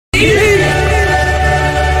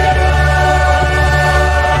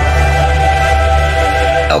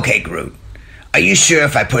Okay, Groot. Are you sure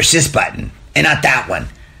if I push this button and not that one,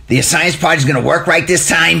 the science project's gonna work right this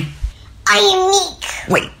time? I am Neek.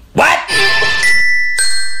 Wait, what?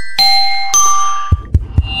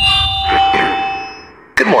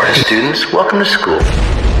 Good morning, students. Welcome to school.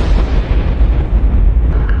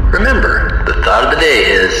 Remember, the thought of the day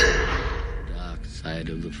is... The dark side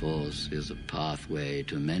of the Force is a pathway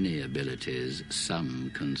to many abilities some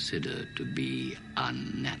consider to be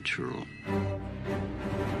unnatural.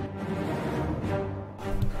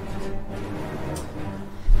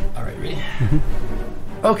 All right, ready?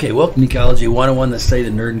 Okay, welcome to Neekology 101, the study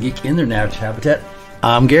of the nerd and geek in their natural habitat.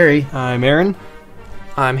 I'm Gary. I'm Aaron.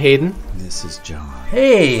 I'm Hayden. This is John.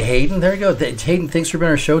 Hey, Hayden. There you go. Hayden, thanks for being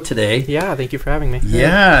on our show today. Yeah, thank you for having me.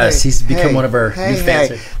 Yes, he's become one of our new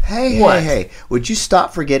fans. Hey. Would you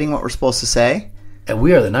stop forgetting what we're supposed to say? And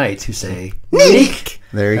we are the knights who say, Neek!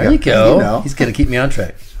 There you go. You know. He's going to keep me on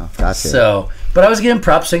track. Oh, gotcha. So, but I was giving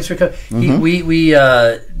props. Thanks for coming.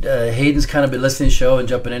 Hayden's kind of been listening to the show and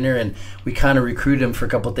jumping in there, and we kind of recruited him for a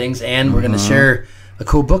couple of things, and we're going to share a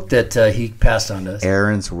cool book that he passed on to us.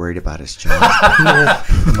 Aaron's worried about his job.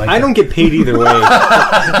 I don't get paid either way.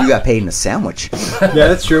 You got paid in a sandwich. Yeah,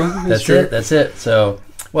 that's true. That's it. So,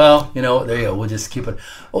 well, there you go. We'll just keep it.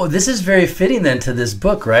 Oh, this is very fitting then to this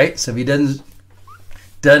book, right? So if he doesn't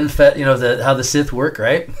how the Sith work,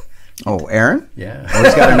 right? Oh, Aaron? Yeah. Oh,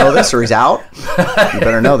 he's got to know this or he's out? You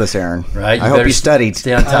better know this, Aaron. Right. I hope you studied.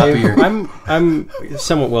 Stay on top of your... I'm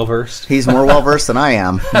somewhat well-versed. He's more well-versed than I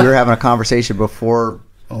am. We were having a conversation before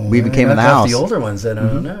we even came in the house. The older ones, then I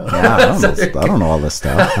don't know. Yeah, I don't know all this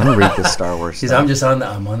stuff. I don't read this Star Wars stuff.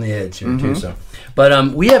 I'm on the edge here, too. So,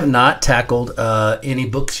 but we have not tackled any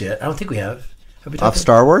books yet. I don't think we have. Of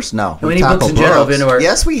Star Wars? No. Any books in general?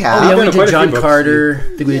 Yes, we have. Oh, yeah, we did John Carter. I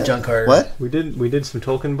think we did John Carter. What? We did some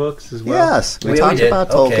Tolkien books as well. Yes, we talked about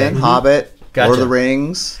Tolkien, Hobbit, Lord of the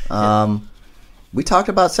Rings. We talked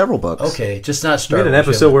about several books. Okay, just not Star Wars. We had an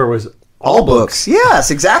episode where it was all books. Yes,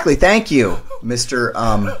 exactly. Thank you, Mr.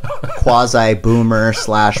 Quasi-boomer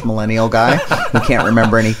 / millennial guy who can't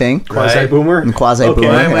remember anything. Quasi-boomer? Quasi-boomer.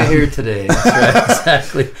 Why am I here today? That's right,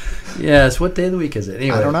 exactly. Yes, what day of the week is it?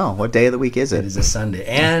 Anyway, I don't know. What day of the week is it? It is a Sunday.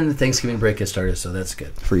 And Thanksgiving break has started, so that's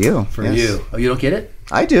good. For you. For you. Oh, you don't get it?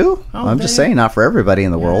 I do. I'm just saying, not for everybody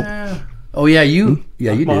in the world. Oh, yeah, you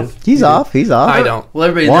do. He's off. I don't. Well,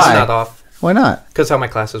 everybody Why? Not off. Why not? Because how my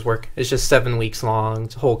classes work. It's just 7 weeks long.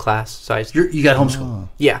 It's a whole class. So you got homeschool?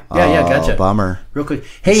 Yeah. Yeah, gotcha. Bummer. Real quick.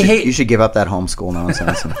 You should give up that homeschool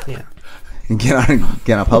nonsense. Yeah. And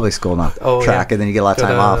get on public school track, and then you get a lot of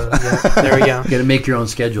time off. Yeah, there we go. You got to make your own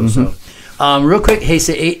schedule. So, real quick,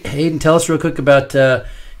 Hayden, tell us real quick about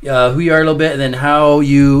who you are a little bit, and then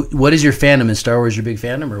what is your fandom in Star Wars? Your big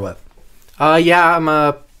fandom or what? Yeah, I'm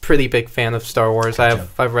a pretty big fan of Star Wars.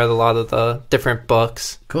 I've read a lot of the different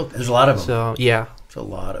books. Cool. There's a lot of them. So yeah. There's a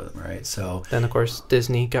lot of them, right? So then, of course,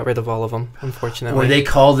 Disney got rid of all of them, unfortunately. Or they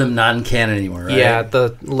call them non-canon anymore, right? Yeah,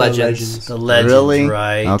 the Legends. The Legends, really?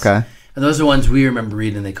 Right. Okay. And those are the ones we remember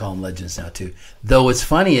reading. They call them Legends now, too. Though what's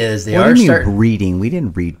funny is they what are do you mean reading? We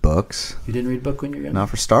didn't read books. You didn't read a book when you were young? No,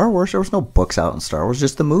 for Star Wars, there was no books out in Star Wars,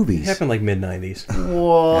 just the movies. It happened like mid-90s.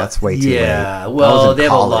 Well, that's way too late. Yeah, well, they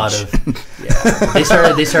have a lot of...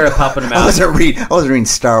 Yeah, they started popping them out. I wasn't reading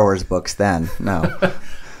Star Wars books then, no.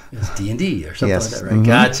 It's D&D or something like that, right?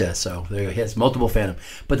 Gotcha. So there he has multiple fandom.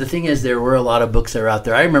 But the thing is, there were a lot of books that were out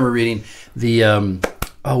there. I remember reading the...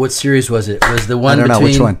 what series was it? It was the one between...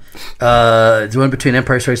 which one? The one between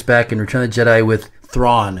Empire Strikes Back and Return of the Jedi with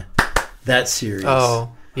Thrawn. That series.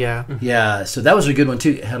 Oh, yeah. Yeah, so that was a good one,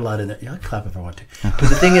 too. It had a lot in there. Yeah, I'll clap if I want to. But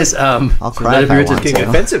the thing is... I'll cry if I want to. Getting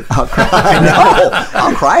offensive. I'll cry. No,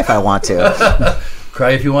 I'll cry if I want to.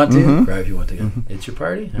 Cry if you want to. Cry if you want to. It's your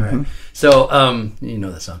party. All right. So you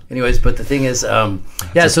know that song. Anyways, but the thing is, so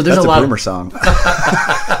there's a lot. That's a boomer song.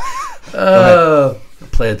 I'll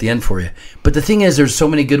play it at the end for you. But the thing is, there's so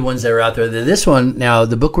many good ones that are out there. This one now,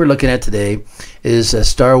 the book we're looking at today is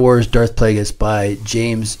Star Wars Darth Plegueis by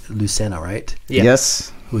James Luceno, right? Yeah.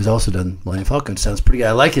 Yes. Who's also done Millennium Falcon. Sounds pretty good.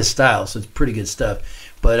 I like his style, so it's pretty good stuff.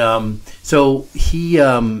 But so he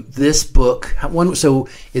this book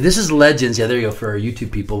this is Legends. Yeah, there you go for our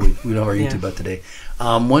YouTube people. We know our YouTube about today.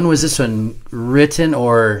 When was this one written,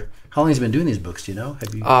 or how long has he been doing these books? Do you know?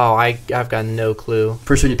 Oh, I've got no clue.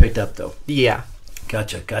 First one you picked up though. Yeah.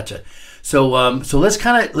 Gotcha. So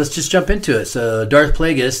let's just jump into it. So Darth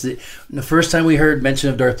Plegueis, the first time we heard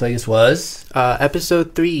mention of Darth Plegueis was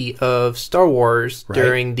episode 3 of Star Wars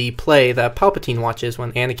during the play that Palpatine watches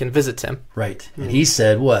when Anakin visits him. Right, and he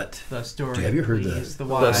said what? The story. Have you heard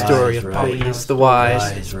the story of Plegueis the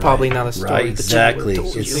Wise? It's probably not a story. Right, exactly.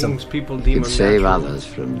 It's things people could save others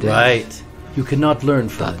from death. Right.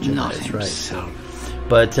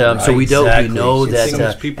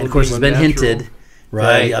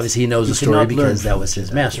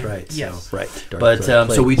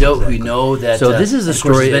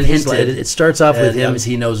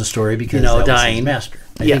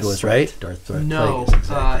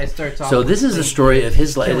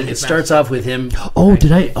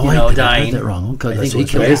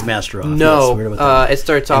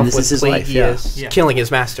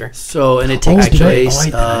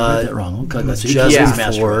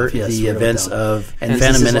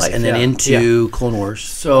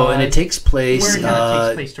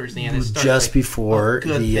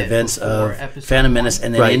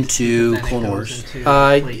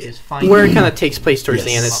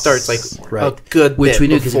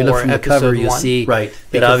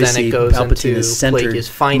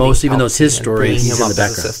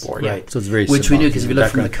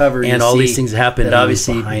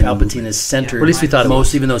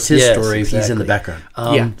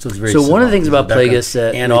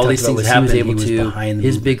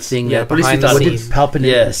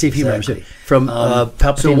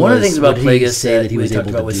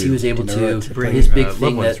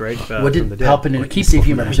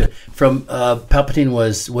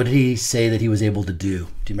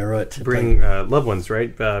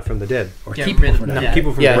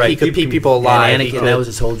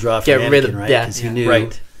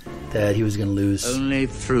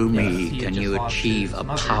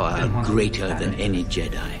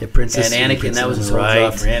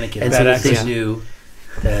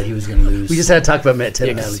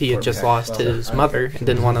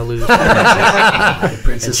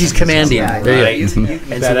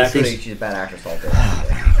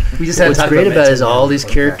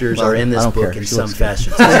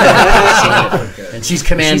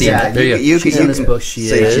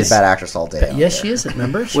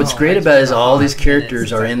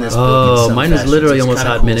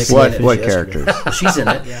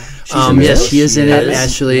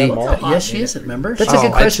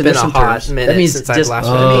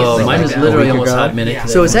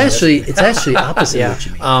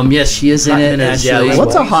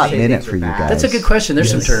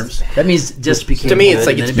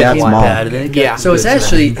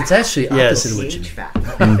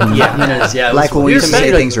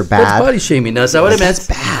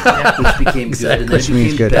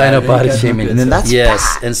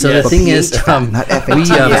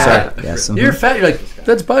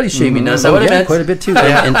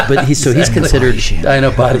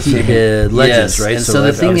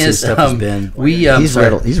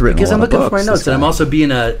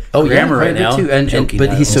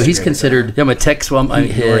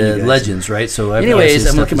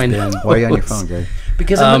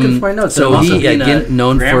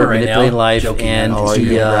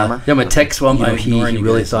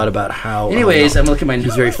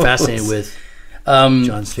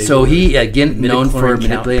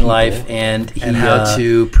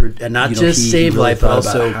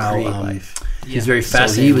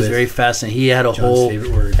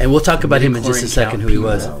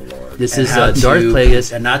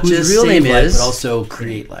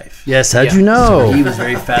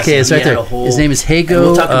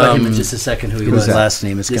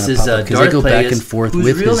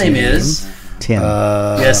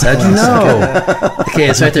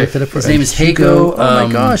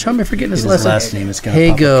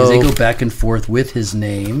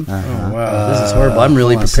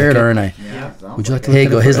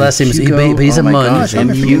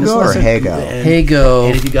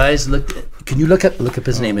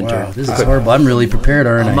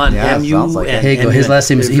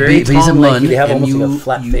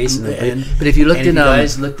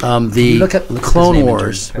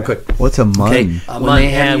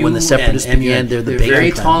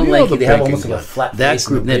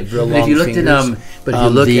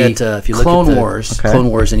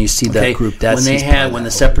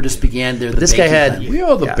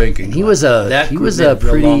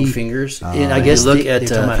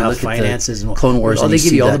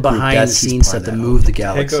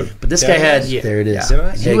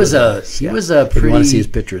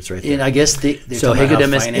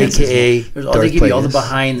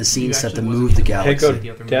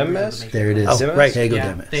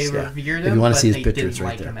 them as. They yeah. revered If him, you want but to see his they pictures didn't right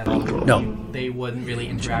like there. him at all. No. They wouldn't really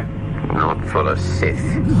interact. Not full of Sith.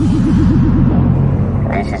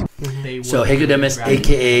 They So Hegodemus,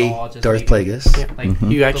 a.k.a. Darth Plegueis.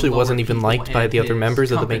 He actually wasn't even liked by the other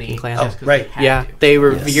members of the Banking Clan. Oh, right. Yeah, they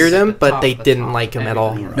revered him, but they didn't like him at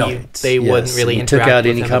all. No. They wouldn't really He took interact out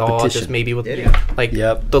with any him at all. competition. Just maybe with like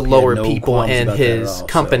Yep. the He had lower no people qualms in about that at his all, so.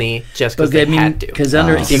 company, just because But, I they mean, had to. 'cause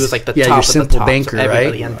under- he was like the yeah, top your of the simple top, banker, so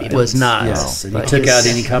everybody right? envied him. Was not. Yes, and he But took his- out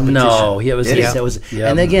any competition. No, he was. Did he? That was. Yeah,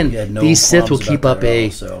 and he again, had no these Sith will qualms keep about up that at a.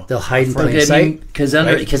 all, so. They'll hide in plain Forget sight me, because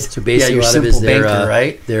under right? because So basically your a lot of simple his they're, banker,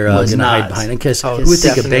 right? They're was gonna hide not. behind him because Oh, who would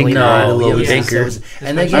think a definitely banker, not. a little He was- banker?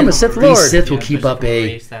 And again, I'm a Sith these Lord. Sith will keep up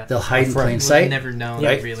a. They'll hide in plain sight. Never known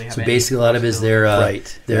Right. really have So any basically, a lot of his they're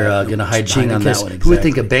Right. they're gonna hide Ching behind on him that 'cause one, Who would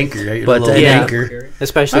think a exactly. banker? Right? But, a little yeah. banker.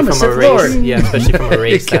 Especially I'm a from a Sith race, Lord. yeah, especially from a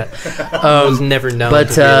race that was never known But,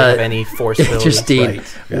 to really have any force ability. Interesting. Right.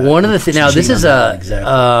 Yeah. One of the things. Now this Ching is on a. that, exactly.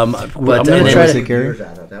 But I'm gonna and try then- to.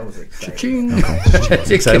 That was exciting. Ching.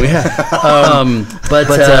 Exciting.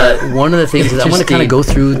 But one of the things is I want to kind of go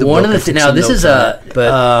through the one of the now this is a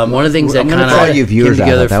but one of the things that I'm kind gonna call you of viewers came out.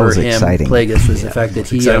 together That for was him exciting. Plagueis was the fact that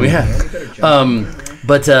he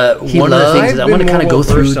but He one of the loved- things is I I've want to been kind of more go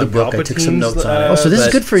through well-versed the on book. I took some Palpatine's, notes on it. Oh, so this is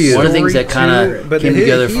but good for you. One of the things that story kind too, of but came he-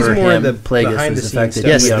 together he's for more him, the Plagueis, behind was the the fact scenes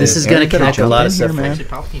that stuff. this is going to connect a lot of stuff. Actually,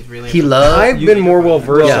 Palpatine's really He loved. I've been more well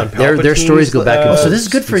versed Yeah, on their stories go back and forth. So this is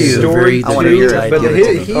good for you. Story, I wanna hear it. but Give it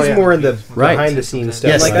to me. he's more in the Right. behind the scenes stuff.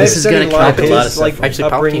 Yes, like this I've is studied gonna a lot of connect a lot of his stuff. like Actually,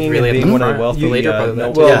 Palpatine's upbringing really and at being the one of the front, wealthy, the later part of that.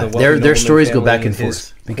 noble- Yeah, the wealthy their nobleman stories go family back and and his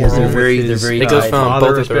forth because they're very It goes from father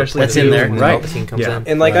both of their especially That's in there, when right. Palpatine comes Yeah, in.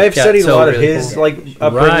 and like Right. I've Yeah, studied so a lot of really his cool. like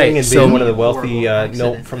upbringing Right, and so- being one of the wealthy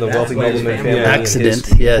from the wealthy nobleman family. and Accident,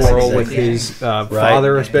 his yes, quarrel with exactly. his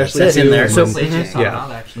father, especially. That's in too, there. So- and-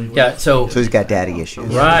 yeah. Yeah, so So he's got daddy issues.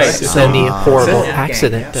 right. So the horrible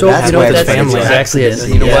accident. So that that's happened why with that's his family. exactly it.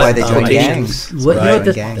 You know Yeah. why they join Um, gangs. What, you know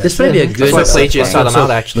what, Gangs. this might be a good. That's why Plagueis sought him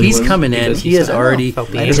out, actually. He's coming in. Because He has already felt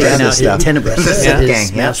the taken interest. out his Stuff. tenebris. Yeah. His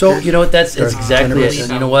Gang, yeah. So you know what? That's exactly it.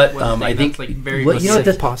 And you know what? I think what, you know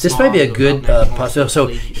what? This might be a good. So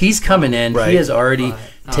he's coming in. He has already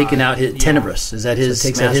taken out his tenebris. Is that his?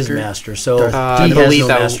 takes master? out his master. So I he has believe no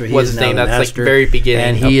that master. He was is his now name. the That's like master. very beginning.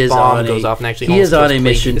 And he a is bomb on goes a off and actually he is almost on a kills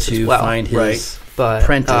mission Plagueis to as well. find his Right. But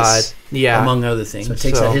apprentice. yeah, Among other things. So it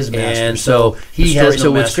takes out his master. And so he has.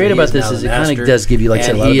 So what's great about this is it kind of does give you, like I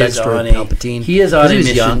said, a lot of backstory of Palpatine. He is on a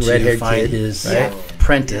mission young, to red-haired find kid, his right?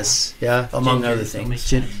 apprentice. Yeah, among other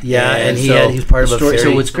things. Yeah, and so he was part of a story-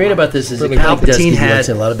 So what's great about this is that Really cool. Palpatine had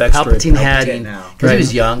a lot of backstory. Palpatine had because he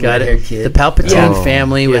was young, red-haired kid. The Palpatine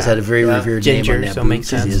family was had a very revered Ginger, name on so Naboo. makes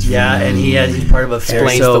sense. Yeah, and he's part of a fair.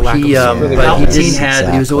 Explains So the lack he, of but support. Palpatine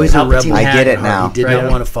had. He was always a rebel. I get it now. He did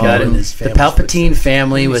not want to follow in his family. The Palpatine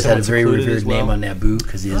family had a very revered name on Naboo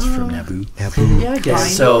because he is from Naboo. Yeah, I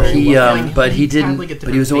guess. So he, but he didn't.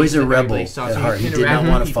 But he was always a rebel at heart. He did not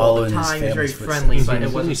want to follow in his family's friendly, but it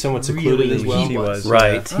Wasn't he wasn't somewhat secluded as well? he was.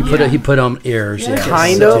 Right. He put on airs. Yeah.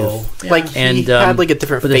 kind of. Like he And, had like a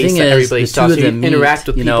different but the face thing that is, everybody the saw. two So of you them meet, interact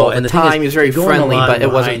with you people know, all and the the thing is, time. He was very they're going friendly, along but it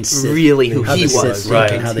behind wasn't Sith, really who how he the was. Sith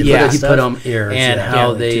right? and How they they put put on airs and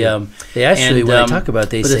how they actually when they talk about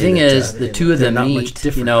they. But the thing is, the two of them meet.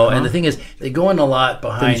 You know, and the thing is, they go in a lot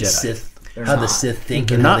behind Sith. How the Sith think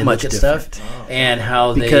and not much at stuff, and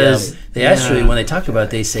how because they actually when they talk about it,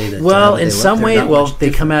 they say that well in some way they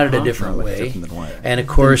come at it a different way, and of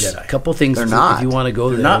course a couple things They're not. if you want to go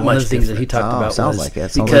there. not One of much the things that he talked Oh, about sounds was like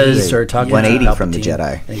it. Sounds because like he he started talking 180 about from the Palpatine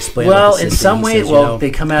Jedi. and explained Well, about the in Sith, some and he way, says, well, you know, they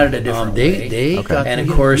come at it a different way. they got, and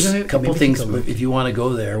of course a couple things if you want to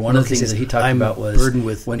go there. One of the things that he talked about was burdened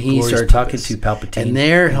with when he started talking to Palpatine, and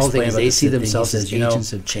their whole thing is they see themselves as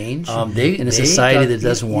agents of change. They in a society that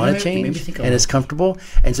doesn't want to change and is comfortable,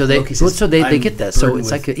 and so they get that. So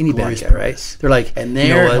it's like any bad guy, right? They're like, and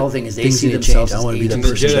their whole thing is they see themselves. I want to be the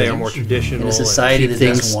person. Jedi are more traditional. In a society that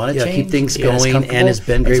doesn't want to change, keep things going, and has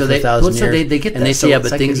been great for 1,000 years. They get that. And they say, yeah,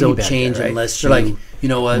 but things don't change unless you you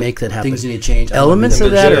know what, make that happen. Things need to change. Elements of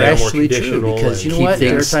that are actually true because you know what,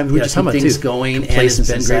 there are times we just keep things going, and it's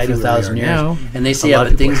been great for 1,000 years. And they say, yeah,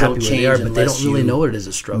 but things don't change, but they don't really know it as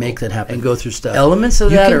a struggle. Make that happen and go through stuff. Elements of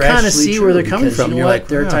that are kind of see where they're coming from. You're like,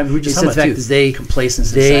 there are times we just the fact that they complacent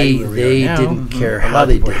society. They didn't care how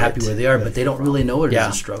they were happy where they are, but they don't really know it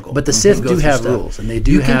as a struggle. But the Sith do have rules, and they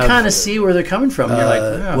do. You can kind of see where they're coming from. You're like,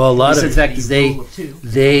 well, a lot of the fact is they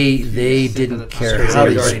didn't care how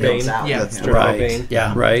they were. Right.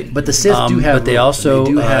 Yeah. Right. But the Sith do have. But they also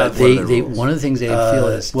they one of the things they feel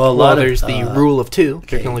is there's the rule of two.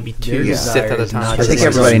 There can only be two Sith at a time. I think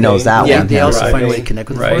everybody knows that yeah, one. they also find a way to connect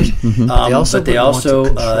with the Force. They also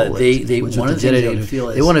one of the things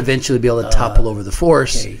they want to eventually be able to topple over the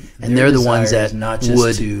Force. and they're the ones that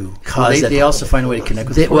would cause that. They also find a way to connect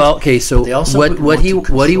with. Well, okay, so what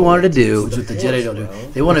he wanted to do, which the Jedi don't do,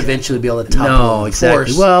 they want to eventually be able to topple the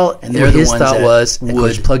Force. Well, and his thought was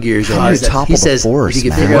would Plagueis. He says he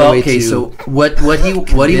could figure out a way to. So what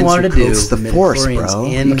he wanted to do, it's the Force, bro.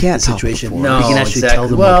 You can't topple. No, he can actually tell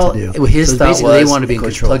them what to do. His thought was they want to be in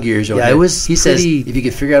control. Yeah, it was. He says if you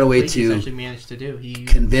could figure out a way to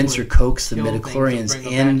convince or coax the midichlorians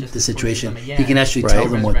in the situation, he can actually tell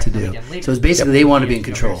them what to do. So it's basically they want to be in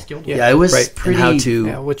control. Yeah, it was pretty. How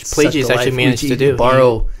to which Plagueis actually managed to do.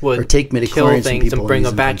 Borrow or take midichlorians things and bring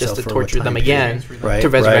them back just to torture them again, to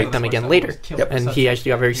resurrect them again later. And he actually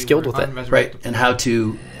got very skilled with it. Right, and how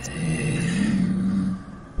to.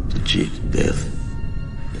 To cheat death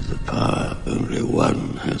is a power only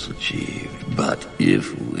one has achieved. But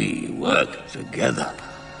if we work together,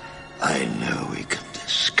 I know we can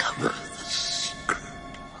discover the secret.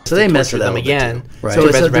 So they mess with them again. Right.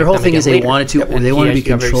 So their whole thing is they wanted to be in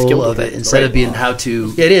control of it instead of being how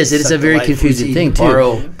to. It is. It is a very confusing thing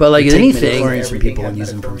too. But like anything, from people and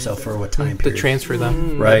use them for himself for what time period? To transfer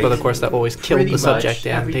them. Right. But of course, that always killed the subject,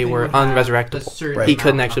 and they were unresurrectable. Right. He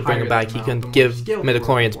couldn't actually bring them back. He couldn't give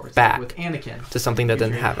midichlorians back to something that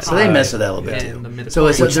didn't happen. So they mess with that a little bit too.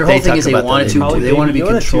 So their whole thing is they wanted to be in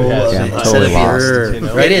control of it instead of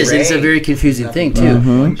being. Right. It's a very confusing thing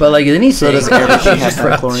too. But like anything, she is a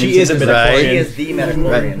midichlorian. He is the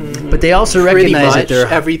midichlorian. But they also recognize that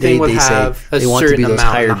everything would have a certain amount. The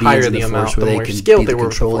higher the amount, the more skilled they were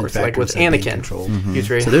with the Force. Like with Anakin, he was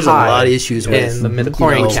very high. So there's a lot of issues with the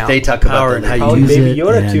midichlorian count. They talk about and how you use it.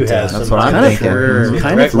 Yoda too has that's what I'm thinking.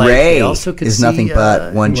 Kind of like Rey is nothing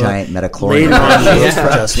but one giant midichlorian.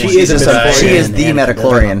 She is the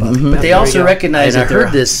midichlorian. But they also recognize that I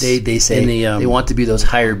heard this. They say they want to be those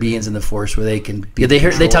higher beings in the Force where they can.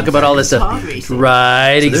 They talk about all this stuff.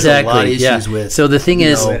 Right. Exactly. A lot of issues with. So the thing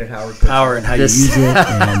is, power and how you use it,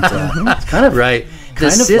 and it's kind of right. The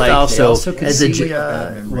Sith like also as a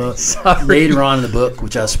later on in the book,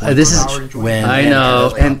 which I was this is when I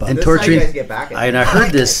know and torturing. I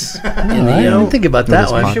heard this. I don't think about that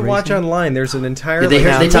one. You should watch online. There's an entire.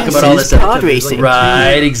 They talk about all this stuff.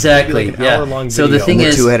 Right, exactly. Yeah. So the thing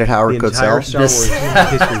is, two-headed Howard Cosell.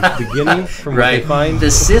 Beginning from what they find. The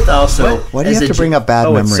Sith also. Why do you have to bring up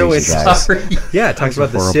bad memories, you guys? Yeah, it talks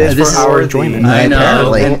about the Sith for our enjoyment. I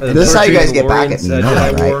know. This is how you guys get back at me. You know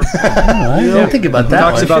that, right? I don't think about that.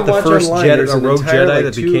 Talks about the first Jedi, rogue Jedi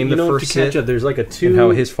that became the first Sith. There's like a and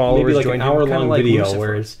how his followers joined him. Kind of like video,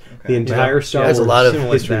 whereas the entire Star Wars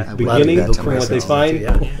history, beginning from what they find.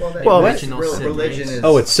 Well, religion is.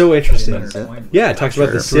 Oh, it's so interesting. Yeah, it talks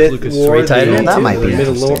about the Sith War,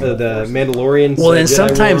 the Mandalorian. Well, and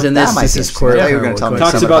sometimes in this is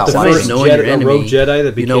talks about the first rogue Jedi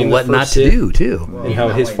that became what not to do too, and how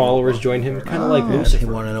his followers joined him. Kind of like Lucifer.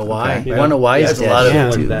 You want to know why? You want to know why? There's a lot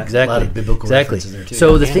of exactly.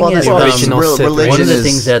 So the thing is, one of the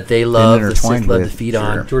things that they love, the Sith love to feed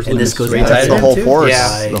on, and this goes right the whole Force.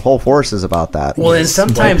 The whole Force is about that. Well, and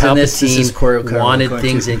sometimes in this scene, wanted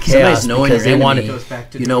things in chaos because they wanted,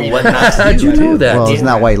 what not to do. Well, isn't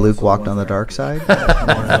that why Luke walked on the dark side? Want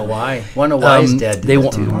to know why? Want to know why his dad did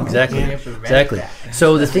it too. Exactly.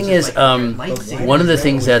 So the thing is, one of the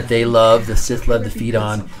things that they love, the Sith love to feed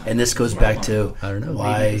on, and this goes back to, I don't know,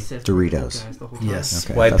 why Doritos. Yes.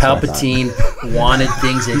 Okay, why Palpatine wanted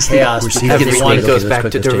things in chaos. Everything goes back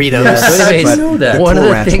to Doritos. One of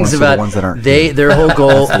the things about their whole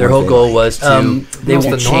goal was to they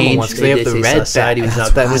won't change. They have the red society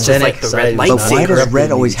that was just like the red lightsaber. But why does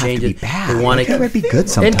red always have to be bad? They want to be good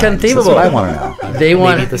sometimes. Inconceivable. That's what I want to know. They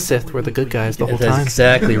wanted the Sith were the good guys the whole time.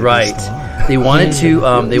 Exactly right. They wanted to.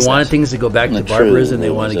 They wanted things to go back to barbarism. They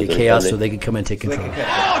wanted to get chaos so they could come and take control.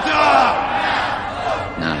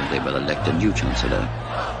 Now they will elect a new Chancellor.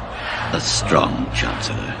 A strong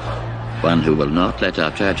Chancellor. One who will not let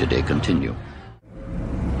our tragedy continue.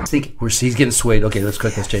 He's getting swayed. Okay, let's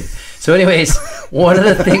change. So, anyways, one of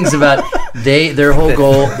the things about their whole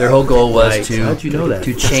goal was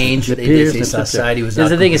to change. They society was not.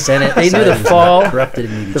 The thing is, Senate. They knew the fall of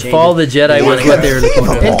the Jedi was what they were looking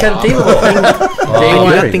for. Inconceivable. They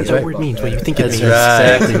wanted things that word means. What you think it means.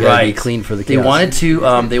 Exactly right. Clean for the chaos.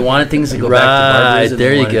 They wanted things to go back to barbarism.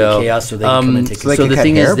 There you go. Chaos so they can come and take control. So the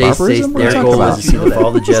thing is, they say their goal was to see the fall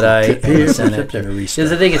of the Jedi in the Senate.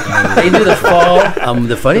 The thing is, they knew the fall.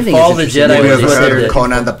 The funny thing is, the Jedi was there.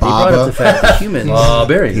 Conan the Baba. The fact that humans.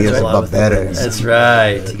 Barry. He is better. That's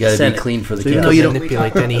right. You got to be clean for the chaos. So you don't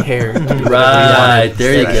manipulate any hair. Right.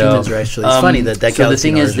 There you go. It's funny that. So the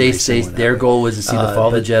thing is, they say their goal was to see the fall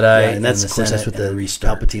of the Jedi, and that's of course that's what the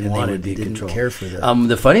Palpatine wanted. They didn't care for that.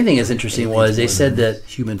 The funny thing is interesting was they said that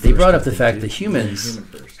they brought up the fact that humans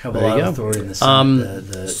have a lot of authority in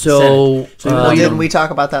the didn't we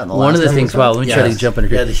talk about that in the last one of the things? Well, let me try to jump in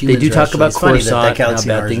here. They do talk about Coruscant and how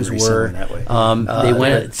bad things were. They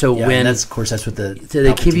went when of course that's what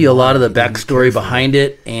they give you a lot of the backstory behind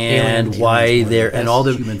it and why they're and all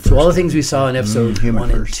the things we saw in episode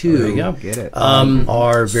 1 and 2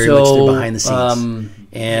 are very much behind the scenes.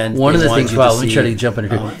 And one of the things, let me try to jump in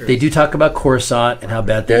here. They do talk about Coruscant and how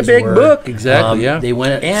bad things were. Big book, exactly. They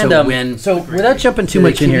went and so without jumping too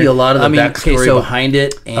much in here, a lot of the backstory behind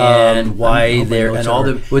it and why they're and all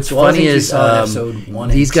the. What's funny is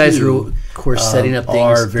these guys were, of course, setting up things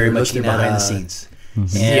are very much behind the scenes.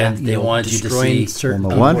 And they wanted you to see certain.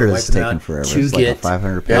 No wonder it's taken forever. To it's get like a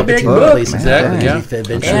 500-page big book. Exactly.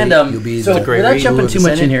 And so without jumping too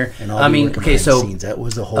much in here, I mean, okay, so that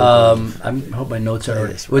was the whole. I hope my notes are.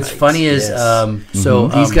 What's funny is, so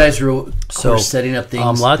these guys were setting up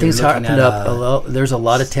things. A lot of things happened up. There's a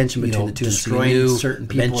lot of tension between the two. Destroying certain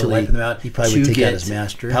people, eventually, he probably would take out his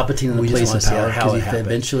master. Palpatine in the place of power. How it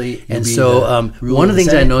eventually, and so one of the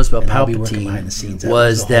things I noticed about Palpatine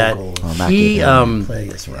was that he.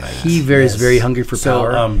 He is very hungry for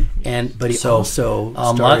power, but he also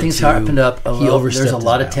a lot of things happened up. He overstepped. There's a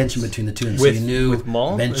lot of tension between the two, and so you knew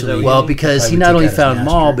eventually. Well, because he not only found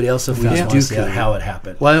Maul, but he also found Dooku. How it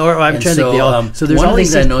happened. Well, or I'm trying to think. So there's all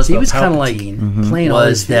things I noticed. He was kind of like playing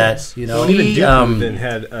was that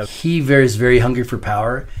he is very hungry for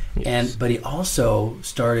power, but he also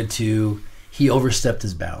started to overstepped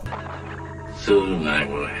his bound. Soon I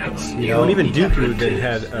will have and even Dooku then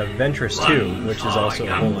had Ventress too, which is also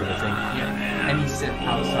a whole other thing. And he sit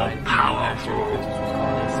outside powerful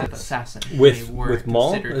assassin. With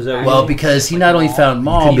Maul? Is that well, because he not only found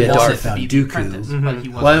Maul, but he also found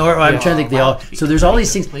Dooku. Well, or I'm trying to think. They all. So there's all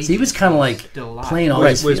these things. So he was kind of like playing all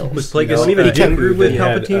these fields. Was Plagueis even angry with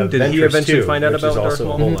Palpatine? Did he eventually find out about Darth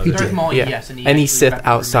Maul? Darth Maul, yes. And he Sith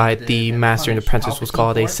outside. The Master and Apprentice was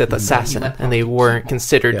called a Sith assassin, and they weren't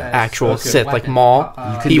considered actual Sith. Like Maul,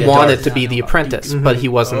 he wanted to be the apprentice, but he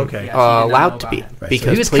wasn't allowed to be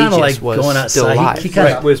because Plagueis was still alive.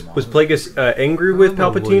 Was Plagueis angry with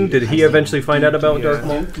Palpatine? Did he eventually find out about Darth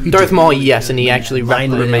Maul? Darth Maul, yes, and he actually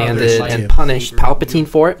reprimanded and punished Palpatine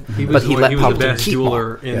for it, but he let Palpatine keep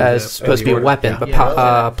Maul as supposed to be a weapon. But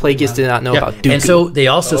Plagueis did not know about Dooku. And so they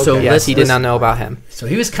also, yes, he did not know about him. So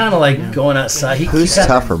he was kind of like going outside. Who's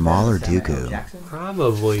tougher, Maul or Dooku?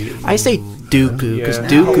 Probably. I say Dooku because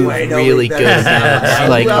Dooku's really good at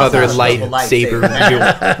like other lightsaber.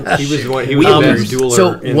 He was a better dueler.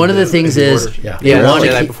 So one of the things is they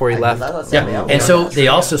wanted that before he left. Yeah, and so they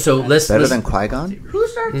also better than Qui-Gon.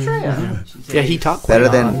 Who's Darth Treya? Yeah, he talked better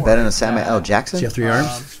than Samuel L. Jackson. She have 3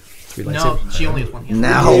 arms. No, she only has one hand.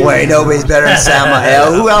 No way, nobody's better than Samuel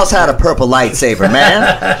L. Who else had a purple lightsaber,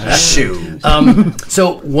 man? Shoot.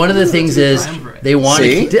 So one of the things is they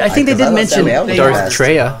wanted. I think they did mention Darth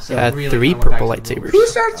Treya had 3 purple lightsabers.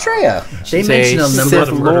 Who's Darth Treya? They mentioned a number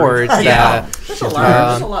Sith Lord that. There's a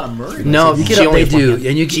lot of murdering. No, you they do,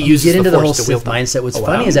 and you get into the whole Sith mindset. What's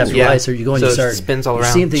funny is after a so you go and you start spins all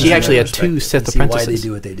around. She actually had 2 Sith apprentices. Why they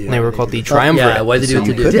do what they do? And they were called the Triumvirate. Yeah, why they do what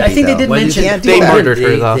they do? I think they did mention they murdered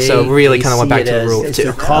her though, so really kind of went back to the rule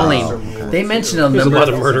too. They mentioned a number of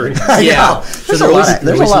murdering. Yeah, there's a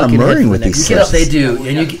lot of murdering with these Sith. They do,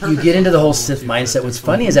 and you get into the whole Sith mindset. What's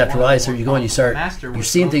funny is after a while, so you go and you're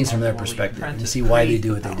seeing things from their perspective, and you see why they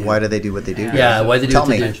do what they do. Why do they do what they do? Yeah, why they do what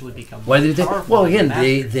they do. Why they do? Well, again,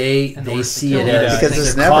 they see it as because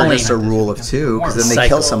it's never just a rule of 2. Because then they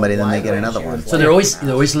kill somebody, then they get another one. So they're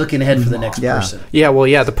always looking ahead for the next person. Yeah, well,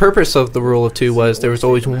 the purpose of the rule of 2 was there was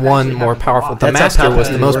always one more powerful. The Master was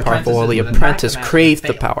the most powerful, while the Apprentice craved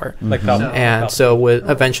the power, and so would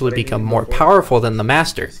eventually become more powerful than the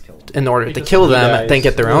Master. In order to kill them, then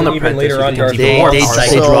get their own apprentice.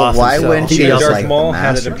 Why wouldn't you Darth Maul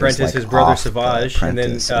had an apprentice, his brother Savage, and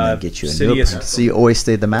then get you a new apprentice. So you always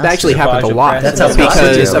stayed the Master. That actually happened a lot. That's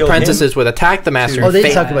because apprentices would attack the Master. Oh,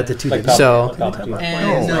 they talk about the 2. So,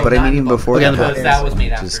 but I mean, even before that was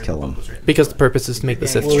made after just kill them. Because the purpose is to make the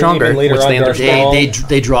Sith stronger, which they understand.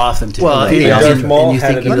 They draw off them too. Well, and you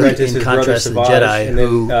think in contrast to the Jedi,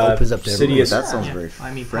 who opens up their Sidious. That sounds very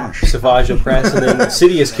French. Savage oppressed, and then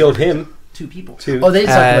Sidious killed him. 2 people. Oh, they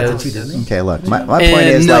talk about the 2, didn't they? Okay, look, my point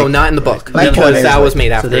is not in the book because that was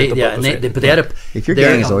made after the book was written. But they had if your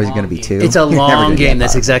gang is always going to be 2, it's a long game.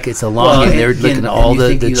 That's exactly. It's a long game. They're looking at all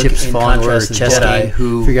the chips falling over a chess game.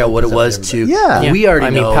 Who figure out what it was to. Yeah, we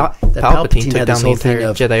already know that Palpatine took down the entire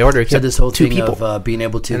Jedi Order. Had this whole thing of being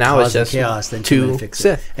able to cause chaos, then 2 fix it.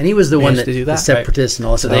 Sith. And he was the one that the separatists and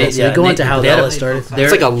all that. They go into how that started.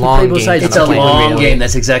 It's like a long game. It's a long game.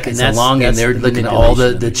 That's exactly. It's a long game. They're looking at all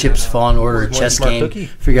the chips falling order, chess game,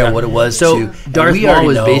 figure out what it was. So Darth Maul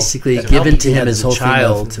was basically given to him as a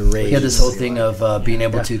child to raise. He had this whole thing of being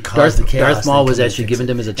able to cause the chaos. Darth Maul was actually given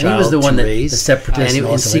to him as a child. He was the one that the separatist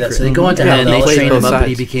in secret. So they go into hell and they train him up, and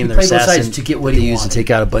he became their assassin to get what he used to take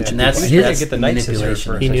out a bunch. And that's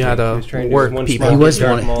manipulation. He knew how to work people. He was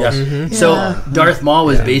one. So Darth Maul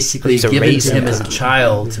was basically given to him as a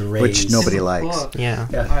child to raise, which nobody likes. Yeah.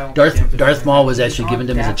 Darth Maul was actually given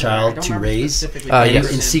to him as a child to raise in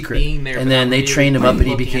secret, and then they trained him up, and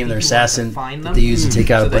he became their assassin that they used to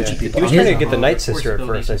take out a bunch of people. He was trying to get the Night Sister at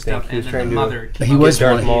first, I think. He was trying to. He was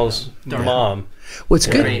Darth Maul's mom. What's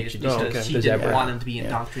good? Because he didn't want him to be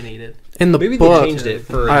indoctrinated. In the book,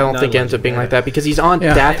 I don't think it ends up being like that because he's on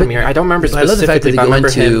Dathomir. I don't remember specifically, but I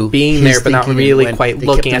remember him being there, but not really quite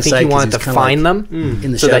looking. I think he wanted to find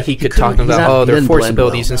them so that he could talk to them about, their force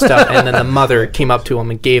abilities and stuff. And then the mother came up to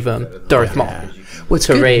him and gave him Darth Maul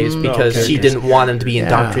to raise because she didn't want him to be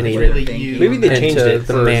indoctrinated. Maybe they changed it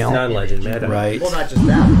for non-legend, man. Right. Well, not just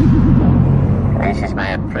that. This is my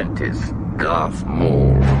apprentice, Darth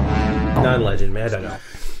Maul. Non-legend, man. I don't know.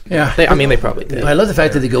 Yeah, they probably did. I love the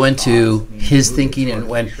fact that they go into his thinking, and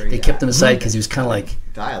when they kept him aside because he was kind of like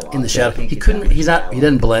in the shadow. He couldn't. He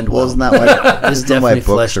doesn't blend well. Wasn't that like this definitely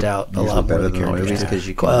fleshed out a lot better than movies because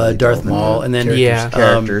you Darth Maul, and then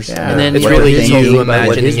characters, and then it's really you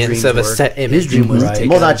imagining it instead of a set image. His dream was to take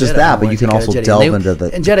well, not just that, but you can also delve into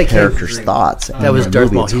the characters' thoughts. That was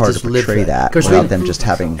Darth Maul. It's hard to portray that without them just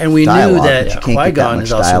having. And we knew that Qui-Gon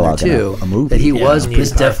is also there too. That he was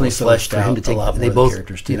definitely fleshed out a lot. They both,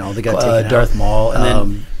 they got Darth Maul, and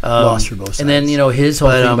then lost for both sides. And then his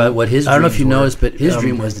whole thing about what his I don't know if you noticed, but his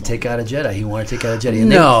dream was to take out a Jedi. He wanted to take out a Jedi.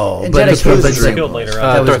 No, but that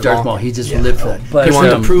was Darth Maul. He just lived for that. But he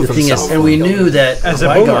wanted to prove himself. And we knew that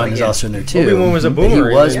Qui-Gon is also in there too. Obi-Wan was a boomer.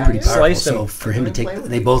 He was pretty powerful. So for him to take,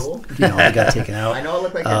 they both, they got taken out. I know I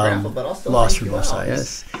look like your grandpa, but I'll still lost for both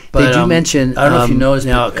sides. But they do mention. I don't know if you noticed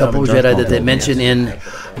now a couple of Jedi that they mention in.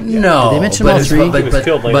 No, they mention all three. But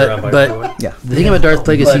the thing about Darth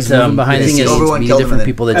Plagueis, he's behind the scenes meeting different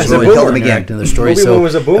people that join him interact in their story. So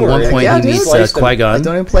at one point he meets Qui-Gon.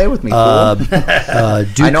 Don't even play with me.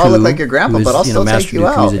 Dooku, I know I look like your grandpa, but I'll still take you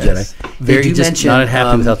out. Very just not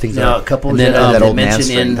happy with how things are. A couple of Jedi that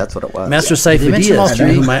mention in that's what it was. Master Sifo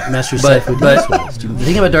Dyas. Master Sifo Dyas was. The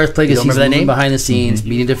thing about Darth Plagueis, he's moving behind the scenes,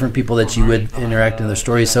 meeting different people that you would interact in their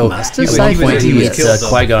story. So at one point he meets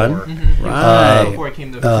Qui-Gon,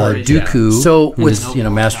 Dooku. So with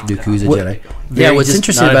Master Dooku's a Jedi. Yeah, what's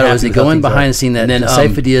interesting about it is they go in behind the scene that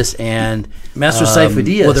Sifo Dyas and Master Sifo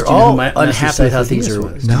Dyas. Well, they're all unhappy with how things are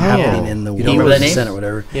happening in the Senate or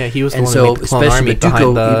whatever. Yeah, he was the one who made the clone army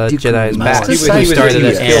behind the Jedi's back. He started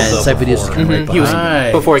it, and Sifo Dyas was kind of right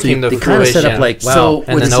behind. Before it came to fruition. They kind of set up like, wow,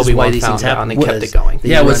 and then Obi-Wan found out and they kept it going.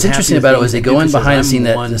 Yeah, what's interesting about it was they go in behind the scene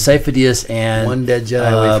that Sifo Dyas and one dead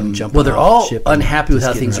Jedi away from jumping. Well, they're all unhappy with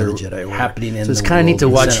how things are happening in the world. So it's kind of neat to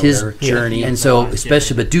watch his journey, and so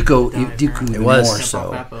especially, but Dooku was more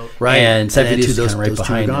so, right? And Sifo Dyas those right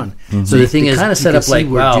behind him. So the thing is, kind of set up like,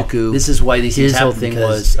 wow, this is why his whole thing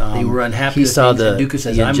was they were unhappy. He saw the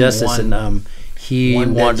injustice, and he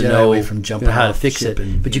wanted to know from how to fix it.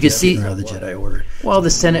 But you can see how the Jedi Order. Well,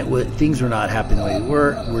 the Senate, things were not happening the way they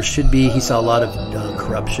were or should be. He saw a lot of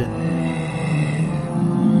corruption.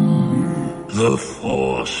 The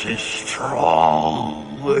Force is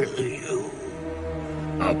strong with you.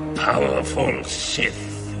 A powerful Sith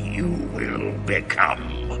you will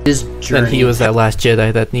become. His journey. Then he was that last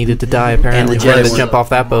Jedi that needed to die, apparently. And the Jedi to jump off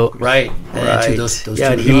that boat. Right. And those two.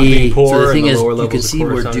 So the thing is, you can see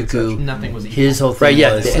where Dooku, his whole thing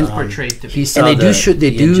was portrayed to be. And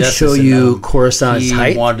they do show you Coruscant's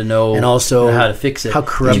height. Wanted to know and also how to fix it. How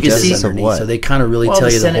corrupt you can see underneath. So they kind kind of really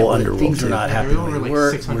tell you the whole underworld. Things are not happening the way they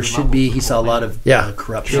were or should be. He saw a lot of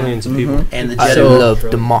corruption. Trillions of people. And the Jedi love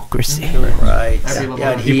democracy. Right.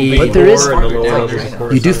 But there is.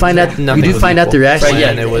 You do find out. We do find out there actually.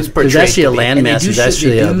 There's actually a landmass. There's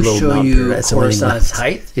actually a little mountain. That's Coruscant's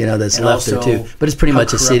height. That's left there too. But it's pretty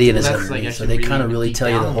much a city and it's underneath. So they kind of really tell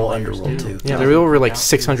you the whole underworld too. Yeah, there were like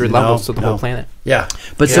 600 levels to the whole planet. Yeah,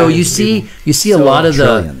 but so you see a lot of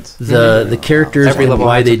the characters and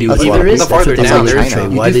why they do what there is. Why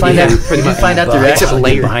they find out they're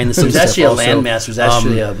actually behind the scenes. There's actually a landmass. There's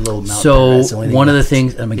actually a little mountain. So one of the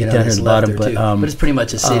things I'm gonna get down here at the bottom, but it's pretty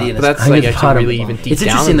much a city. And that's like actually really even deep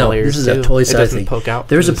down in the layers. This is a totally side thing.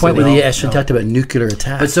 There's a point where they actually talked about nuclear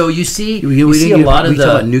attack. But so you see a lot of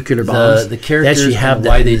the nuclear bombs the characters they have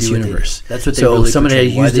why they do universe. That's what they really somebody had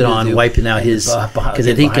used it on wiping out his because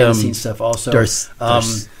I think stuff also Darth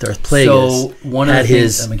Plegueis. So one had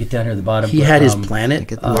his. I'm gonna get down here at the bottom. He had his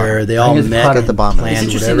planet where they all met at the bottom.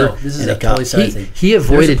 Planned whatever. He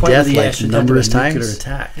avoided death like numerous times.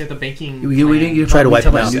 Yeah, the banking. You try to wipe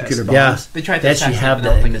him out. Nuclear bombs. Yeah, they tried to actually have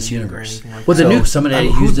that in this universe. Well, the nuke somebody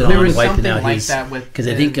used it on wiping out his because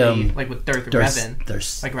I think like with Darth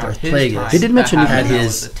like around his time. They did mention he had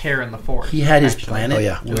his tear in the Force. He had his planet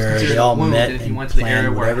where they all met and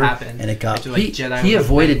planned whatever, and it got he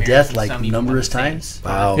avoided death like numerous times.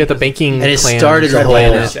 Wow. Yeah, the banking and it started the whole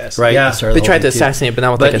right. Yeah, they tried to assassinate, but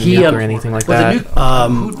not with like a nuke or anything like that.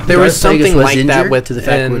 There was something like that with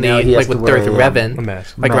like with Darth Revan,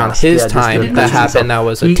 like around his time that happened. That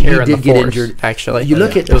was a tear in the Force. Actually, you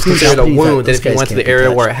look at it was considered a wound. If you went to the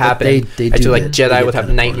area where it happened, actually, like Jedi would have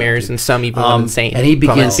nightmares, and some even went insane. And he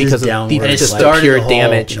begins because of just pure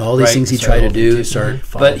damage. All these things he tried to do,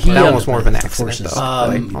 but that was more of an accident.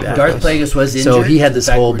 Darth Plegueis was injured, so he had this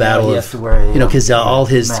whole battle of because all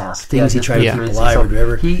his things he tried to keep alive or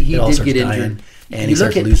whatever. He did get injured. And he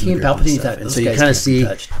look at Palpatine, so you kind of see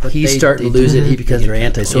he's starting to lose it. He becomes very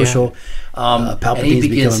antisocial. Palpatine's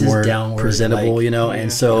becoming more presentable,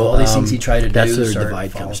 and so all these things he tried to do, that's where the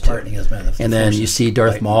divide comes to. And then you see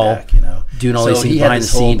Darth Maul doing all these things behind the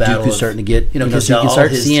scenes. Dooku's starting to get, because you can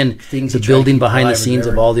start seeing the building behind the scenes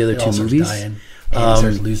of all the other two movies.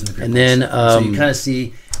 And then so you kind of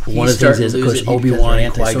see. One of the things is, of course, Obi-Wan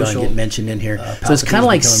and Qui-Gon get mentioned in here. So it's kind of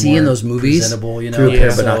like seeing those movies through a pair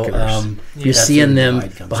of binoculars. You're seeing them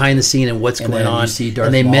behind the scene and what's going on.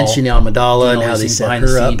 And they mention Amidala and how they set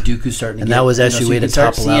her up. And that was actually a way to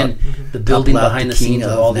topple out the building behind the scenes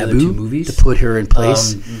of all the other two movies to put her in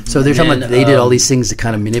place. So they're talking about they did all these things to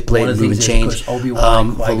kind of manipulate and move and change.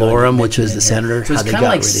 Valorum, which was the senator, how they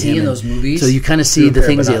got rid of him. Those movies. So you kind of see the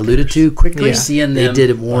things they alluded to quickly. Seeing them did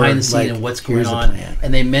it more behind the scene and what's going on.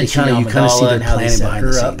 And they mention you kind of see their planning behind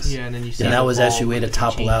the scenes. Yeah, and then you see and that was actually a way to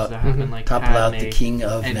topple out the king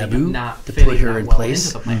of Naboo to put her in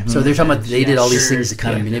place. So they're talking about they did all these things to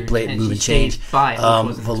kind of manipulate and move and change.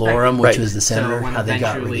 Valorum, which was the senator, how they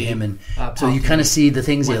got rid of him, and so you kind of see the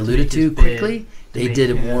things they alluded to quickly. They did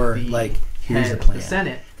it more like here's the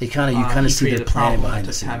plan. They you kind of see their planning behind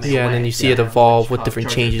the scenes. Yeah, and then you see it evolve with different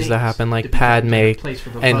changes that happen, like Padme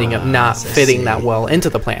ending up not fitting that well into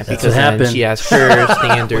the plan because then she has her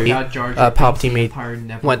standard.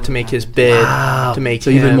 Palpatine went to make his bid to make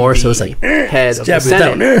him even more so. It's like head of the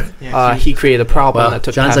Senate. He created a problem that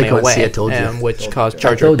took Padme away, which caused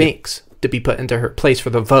Jar Jar Binks to be put into her place for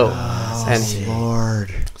the vote. And Lord,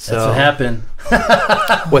 so that's what happened.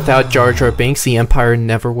 Without Jar Jar Binks, the Empire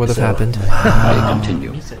never would have happened.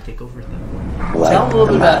 Continue. Tell a little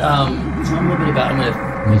bit about. I'm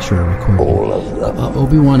gonna make sure I record all of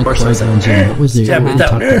Obi-Wan and Qui-Gon Jinn. What was the talked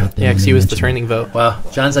about them? Yeah, because he was the turning vote. Wow,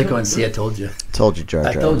 John's like going, see, I told you. Told you,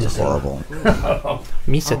 Jar Jar was horrible.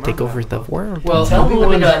 Misa take over the world. Well, tell me a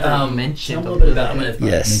little bit about. Mentioned a little bit about.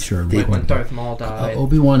 Make sure when Darth Maul died.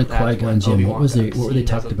 Obi-Wan and Qui-Gon Jinn. What were they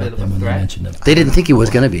talked about them when they mentioned them? They didn't think he was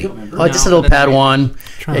going to be. Oh, just a little Padawan.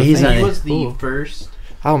 He's not. He was the first.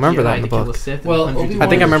 I don't remember that in the book. Well, I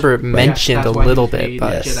think I remember it mentioned a little bit,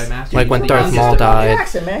 but like when Darth Maul died,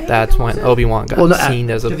 that's when Obi-Wan got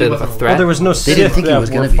seen as a bit of a threat. Well, there was no Sith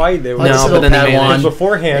that were fighting. No, but then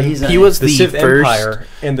beforehand, he was the first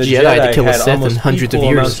Jedi to kill a Sith in hundreds of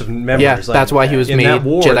years. Yeah, that's why he was made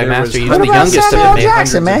Jedi Master. He was the youngest of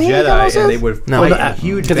them. No,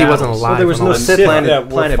 because he wasn't alive. There was no Sith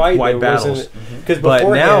planet-wide battles. But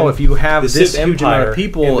now, if you have this huge amount of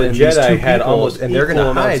people and the Jedi had almost, and they're going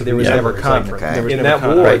to hide, there was never conflict. In that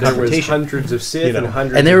war, there was hundreds of Sith and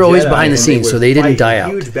hundreds of Jedi. And they were always behind the scenes, so they didn't die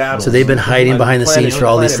out. So they've been hiding behind the scenes for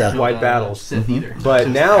all this stuff. Battles. But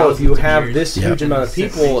now, if you have this huge amount of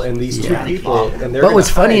people and these two people, and they're but what's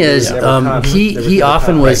funny is he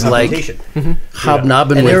often was like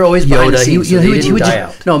hobnobbing with Yoda. He would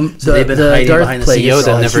just no. The Darth Plegueis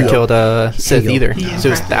Yoda never killed a Sith either. So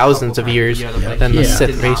it was thousands of years. Then the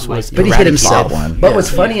Sith race was, but he hit himself. But what's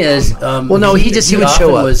funny is, well, no, he would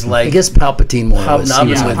show up. Was like, I guess Palpatine more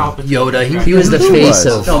hobnobbing with Yoda. He was the face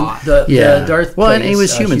of the Darth. Well, and he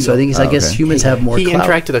was human, so I think I guess humans have more. He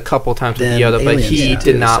interacted a couple times with Yoda, but he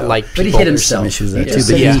did not like people. But he hit himself. Issues there too.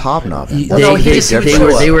 But he's hobnobbing.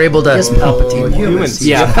 They were able to. Palpatine.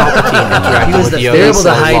 Yeah, Palpatine interacted with Yoda. They were able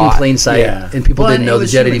to hide in plain sight, and people didn't know. The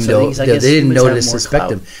Jedi didn't know. They didn't notice,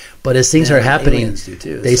 suspect him. But as things started happening,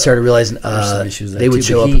 they started realizing they would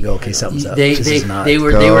show up and go, okay, something's up. They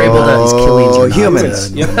were able to these killings are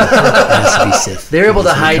humans. They were able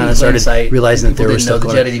to hide in plain sight, realizing that there were stuff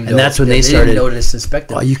going on, and that's when they started.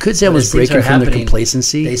 Well, you could say it was breaking from their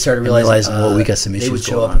complacency. They started realizing, well, we got some issues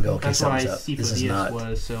going on. Go, okay, something's up. This is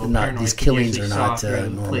not. These killings are not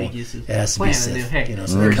normal. It has to be Sith. You know,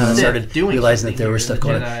 so they kind of started realizing that there was stuff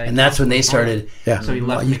going on, and that's when they started. Yeah,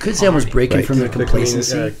 you could say it was breaking from their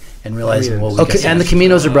complacency. And realizing, well, and the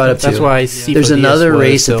Caminos are brought up too. That's why there's another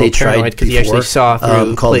race that they tried because he actually saw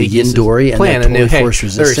through called the Yindori, and they're totally force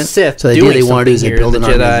resistant. So the idea they wanted to do is they build an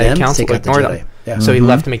army of them to take out the Jedi. Yeah. So he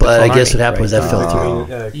left to make. But I guess what happened was that fell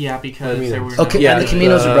through. Yeah, because there were and the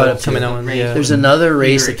Caminos are brought up too. There's another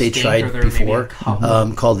race that they tried before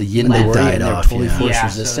called the Yindori. Died off, fully force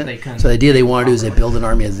resistant. So the idea they wanted to do is they build an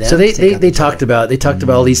army of them. So they talked about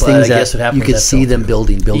all these things that you could see them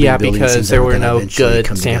building. Yeah, because there were no good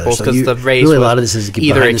samples because the race really a lot of this is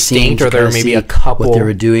either extinct or there were maybe a couple what they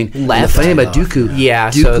were doing left. The funny about Dooku,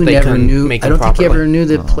 so they never knew. I don't think he ever knew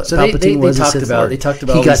that Palpatine was a Sith Lord. They talked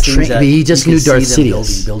about he got trained. He just knew Darth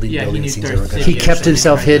Sidious. Building he kept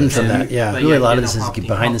himself hidden from that. Yeah, really a lot of this is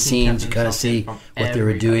behind the scenes. You kind of see what they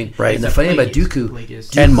were doing. Right. And the funny about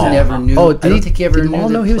Dooku and Maul. Never knew. Oh, I don't think he ever knew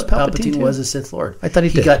that he was Palpatine was a Sith Lord. I thought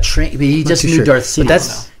he got trained. He just knew Darth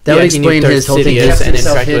Sidious. That would explain his whole thing. He kept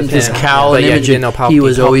himself hidden. His cowl and image. He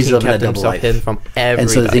was always living a double life. And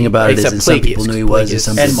so the thing about it is, some people knew he was, and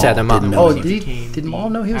some people didn't know. Oh, did Maul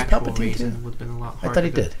know he was Palpatine too? I thought he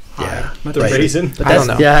did. Yeah, the reason. But I don't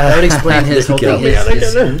know. Yeah, that would explain his whole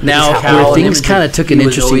thing. Now, where things kind of took an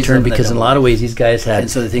interesting turn because in a lot of ways these guys had.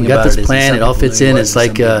 So the thing about this plan, it all fits in. It's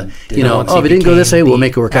like oh, if it didn't go this way, we'll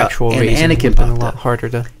make it work out. And Anakin popped a lot harder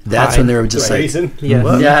to. That's when they were just like,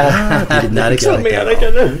 yeah, they did not expect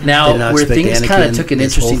that. Now, where things kind of took an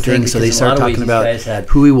interesting turn, so they started talking about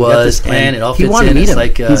who he was, and he wanted to meet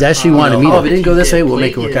him. He's actually wanted to meet him. Oh, if it didn't go this way, we'll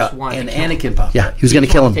make it work out. And Anakin popped. Yeah, he was going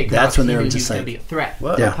to kill him. That's when they were just like,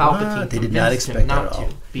 yeah, they did not expect that at all.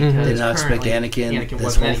 They did not expect Anakin,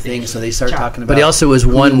 this whole thing, so they started talking about. But he also was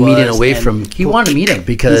one meeting away from. He wanted to meet him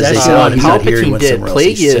because they said, "Oh, he's not here." Palpatine did.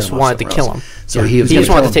 Plagueis wanted to kill him. So he just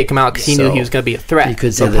wanted to take him out because he knew he was going to be a threat.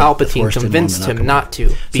 So Palpatine convinced him not to.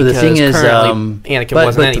 So the thing is, Anakin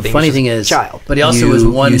wasn't anything. The funny thing is, child. But he also was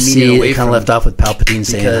one meeting away from. Kind of left off with Palpatine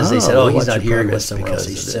saying, because they said, "Oh, he's not here because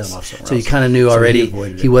he should send him off somewhere else." So you kind of knew already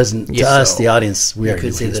he wasn't to us, the audience. We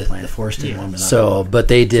could say the Force didn't want him. So, but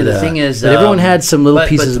they did. The thing is, but everyone had some little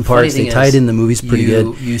pieces and parts. They tied in the movies pretty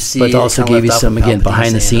good, but also gave you some again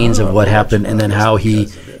behind the scenes of what happened and then how he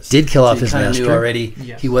did kill off his master. Already,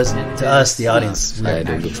 he wasn't to us, the audience.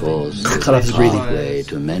 The Force cut off his breathing. Way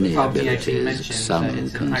to many abilities some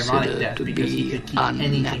consider to be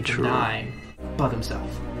unnatural. But himself,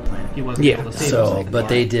 he wasn't able to save himself. But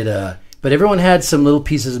they did. But everyone had some little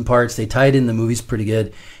pieces and parts. They tied in the movies pretty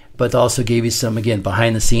good, but also gave you some again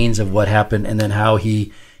behind the scenes of what happened and then how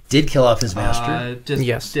he did kill off his master.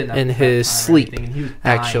 Yes, in his sleep,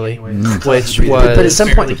 actually, which was. But at some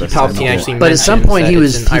point, Palpatine actually. But at some point, he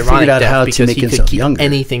figured out how to make himself younger.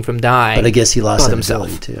 Anything from dying. But I guess he lost that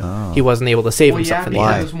ability too. He wasn't able to save himself.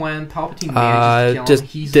 Why? When Palpatine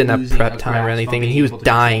just didn't have prep time or anything, and he was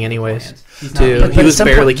dying anyways. He was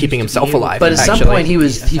barely keeping himself alive. But at some point, he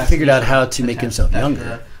figured out how to make himself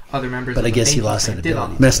younger. But I guess he lost that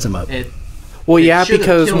ability. Messed him up. Well, yeah,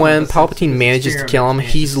 because when Palpatine manages to kill him,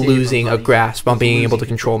 he's losing a grasp on being able to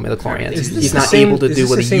control midichlorians. He's not able to do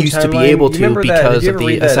what he used to be able to because of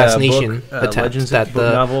the assassination attempt that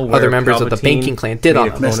the other members of the banking clan did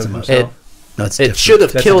on him. It should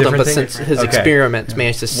have killed him, but since his experiments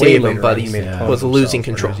managed to save him, but he was losing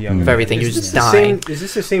control of everything. He was just dying. Is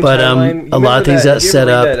this the same but a lot of things that set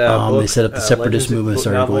up, they set up the separatist movement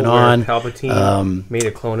started going on. Palpatine made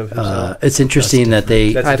a clone of himself. It's interesting that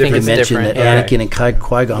they mentioned that Anakin and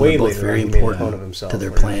Qui-Gon were both very important to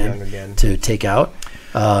their plan to take out.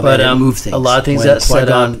 But move things. A lot of things that set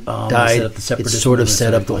on died. It sort of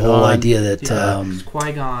set up the whole idea that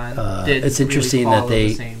it's interesting that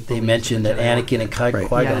they mentioned that Anakin and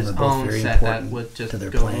Qui-Gon were both very important to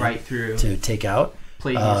their plan to take out.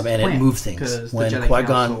 And it moved things. When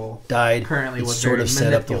Qui-Gon died, it sort of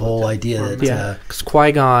set up the whole idea that because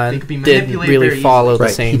Qui-Gon didn't really follow the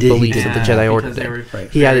same beliefs that the Jedi Order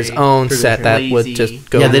did. He had his own set that would just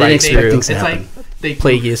go right through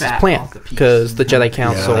Plagueis' plan because the Jedi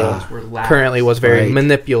Council currently was very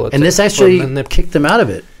manipulative. And this actually kicked them out of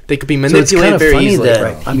it. They could be manipulated very easily.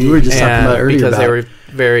 I mean, we were just talking about earlier because they were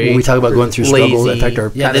very when we talk about going through struggle. In fact, our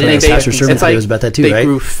pastor sermon today was about that too, right? They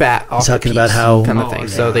grew fat off talking about how kind of thing.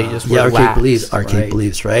 So they just archaic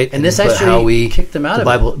beliefs, right? And this actually how we kicked them out of the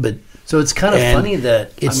Bible, but. So it's kind of funny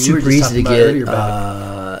that it's super easy to get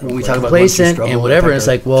when we talk about complacent and whatever. And it's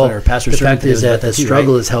like, well, the fact is that the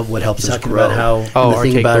struggle is what helps us grow. About how the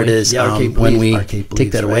thing about it is when we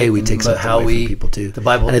take that away, we take how we people too. The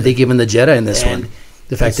Bible, and I think even the Jedi in this one.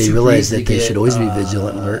 The fact they realize that they should always be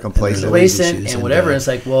vigilant, alert, complacent, and whatever. It's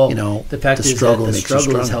like, well, the fact is that the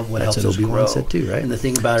struggle is what helps us grow. Said too, right? And the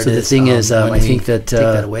thing about it is, the thing is, I think that take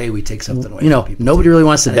that away, we take something away. Nobody really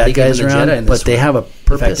wants the bad guys around, but they have a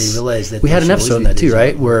purpose. We had an episode on that too,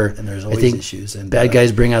 right? Where I think bad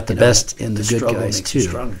guys bring out the best in the good guys too.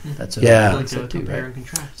 Yeah.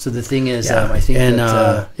 So the thing is, I think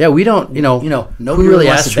that we don't, nobody really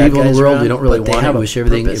asks for evil in the world. We don't really want it. We wish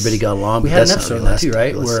everybody got along. We had an episode on that too, right?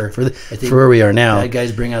 Where for where we are now, bad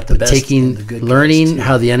guys bring out the best. Learning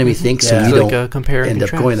how the enemy thinks, so you don't end up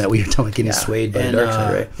going that way. You're talking getting swayed by the dark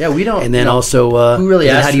side, right? Yeah, we don't. And then also, who really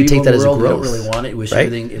how do you take that as a growth? We don't really want it. Wish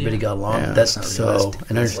everybody got along. That's so.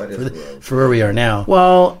 And for where we are now,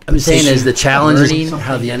 well, I'm saying is the challenge is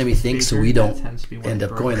how the enemy thinks, so we don't end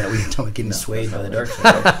up going that way. You're talking getting swayed by the dark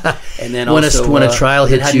side. And then also, when a trial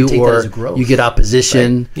hits you or you get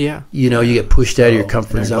opposition, you get pushed out of your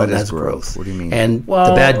comfort zone. That's growth. What do you mean? And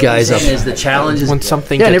the bad guys up is the challenge when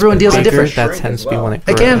something and everyone deals with different. That tends to be when it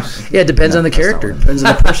grows. Again, it depends on the character, depends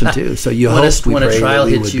on the person too. So you hope when a trial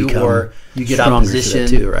hits you or you get opposition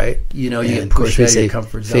too, right? You get pushed out of your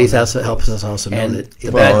comfort zone. Faith also helps us also know that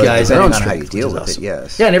the bad guys are on how you deal with it.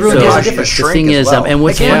 Yes. Yeah, and everyone deals with different. The thing is, and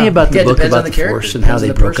what's funny about the book about the Force and how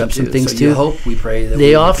they broke up some things too.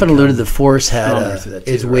 They often alluded the Force had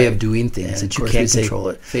its way of doing things that you can't control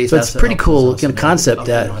it. So it's pretty cool concept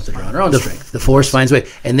that the Force finds a way,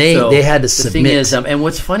 and they had to submit. And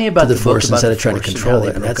what's funny about the Force instead of trying to control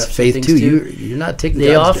it, and that's faith too. You're not taking.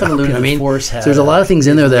 They often alluded the Force. There's a lot of things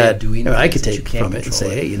in there that I could take from it and say,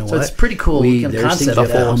 hey, you know what? So it's pretty cool. There's things that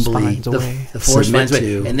humbly the Force finds a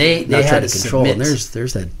way, and they had to control it. And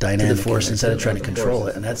there's that dynamic to the Force instead of trying to control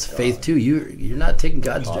it, and that's faith too. You're not taking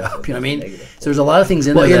God's job. You know what I mean? So there's a lot of things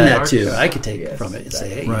in there that too I could take from it and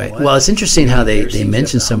say, hey, right. Well, it's interesting how they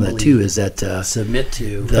mentioned some of that too. Is that submit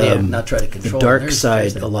to not try to control the dark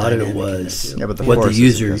side? A lot of it was what the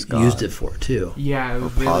user used it for too. Yeah, it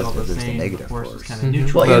was really all the same. Negative Force kind of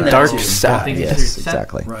neutral. The dark side. Yes,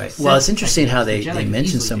 exactly. Right. Well, it's interesting how they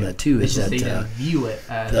mentioned some of that too. Is that view it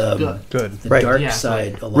as good. The dark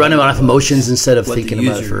side, running off emotions instead of thinking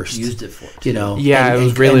about it first. Used it for, yeah, it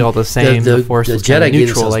was really all the same. The Force was kind of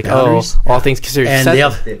neutral, like all things considered. And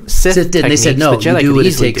Sith did. They said no. The Jedi do what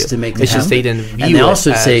it takes to make. It's just they didn't view it. And they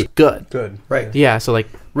also say good. Good. Right. Yeah. So like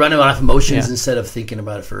running off emotions instead of thinking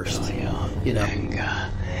about it first. It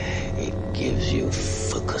gives you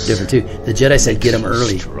focus. Different too. The Jedi said get them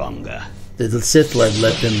early. The Sith let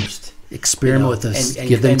them experiment with us,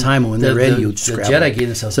 give them time, and when they're ready, you scrap them. The Jedi gave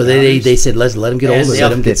themselves. So they said let them get older, let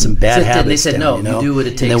them get some bad habits. They said no, you do what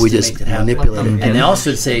it takes. And then we just manipulate them. And they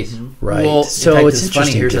also say right. Well, so it's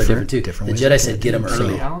interesting. Here's the different too. The Jedi said get them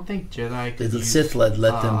early. I don't think Jedi. The Sith let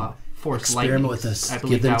them experiment with us,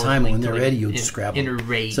 give them time, and when they're ready, you scrap them.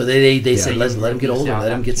 So they said let them get older, let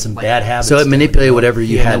them get some bad habits. So it manipulated whatever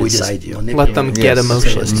you had inside you. Let them get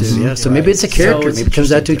emotions too. Yeah. So maybe it's a character. Maybe it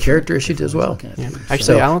comes out to a character issue as well.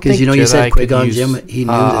 Actually, I don't think you said Qui-Gon Jinn, he knew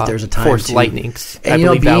that there's a time Force lightnings. I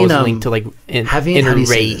believe that was linked to like inner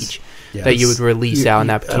rage. Yes. That you would release out, and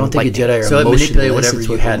that I don't think a Jedi are manipulate whatever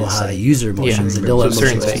you had inside. How to use your emotions and don't let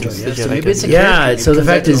emotions. So maybe it's a character. So the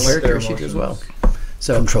fact is, as well.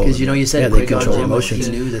 So because you said they control emotions.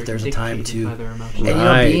 You knew that there's a time to,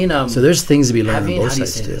 and being so there's things to be learned on both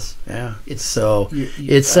sides too. Yeah, it's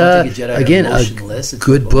again a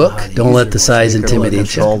good book. Don't let the size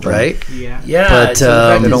intimidate you, right? Yeah, but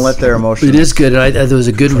they don't let their emotions. It is good. It was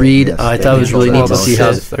a good read. I thought it was really neat to see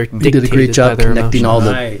how they did a great job connecting all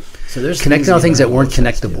the. So there's connecting all things that weren't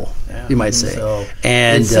connectable, you might say.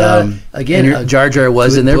 And again, Jar Jar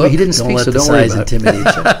was in there, but he didn't speak, so don't worry about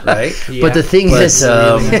intimidation, right? But the thing is,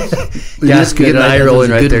 just good eye rolling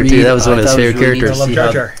right there too. That was one of his favorite characters.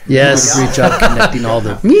 Jar Jar. Yes, great job connecting all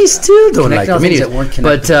the. Me too. Don't like them.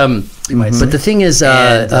 But the thing is,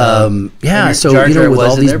 So with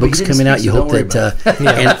all these books coming out, you hope that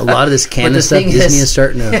and a lot of this canon stuff, Disney is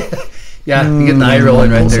starting to. Yeah, you get the eye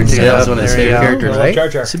rolling right there too. That was one of his favorite characters, right?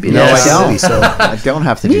 No, I don't. So I don't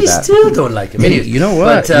have to do that. You still don't like him. You know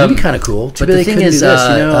what? It'd be kind of cool. But the thing is,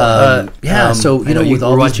 so with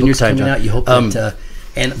all watching your time out, you hope that.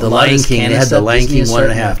 And the Lion King, they had the Lion King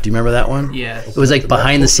 1.5. Do you remember that one? Yeah. It was like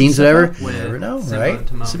behind the scenes, whatever. You never know, right?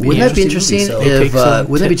 Wouldn't that be interesting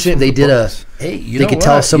if they did a? Hey, they could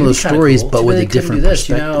tell some of those stories, but with a different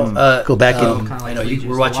perspective. Go back and I know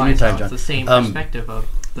we're watching your time, John. It's the same perspective of.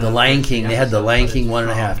 The Lion King. They had the Lion King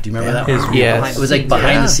 1.5. Do you remember that one? Yes. It was like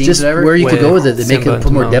behind the scenes, Just whatever. where you could go with it. They make it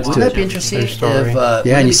put more depth to it. That'd be interesting. If,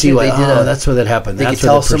 and you see what that's where that happened. They could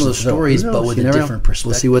tell some of those stories, but with a different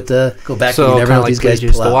perspective. We'll see what the go back. So You never kind know of like these guys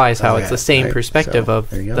Plagueis pull the out. Wise, how it's the same perspective of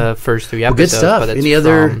the first 3 episodes. Good stuff. But it's Any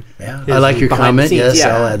other? I like your comment. Yes,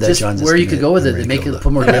 I'll add that. Just John's where you could go with it. They make it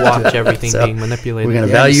put more depth to it. watch everything being manipulated. We're going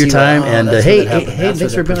to value your time. And hey,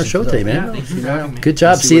 thanks for being on our show today, man. Good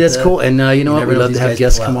job. See, that's cool. And you know what? We love to have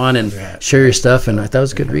guests come on and share your stuff. And I thought it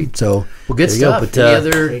was a good read. So, well, good stuff. But any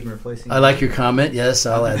other? I like your comment. Yes,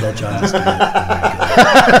 I'll add that, John.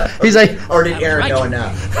 He's like, or did Aaron know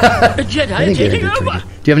enough? I think Aaron did pretty good.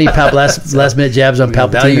 Do you have any last minute jabs on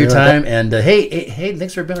Palpatine? Value your time. And hey,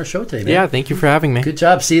 thanks for being on our show today, man. Yeah, thank you for having me. Good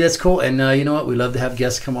job. See, that's cool. And you know what? We love to have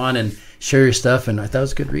guests come on and share your stuff. And I thought it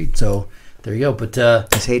was a good read. So there you go. But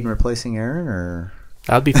is Hayden replacing Aaron, or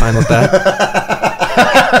I'd be fine with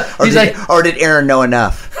that. or did Aaron know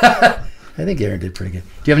enough? I think Aaron did pretty good.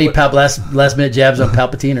 Do you have any last minute jabs on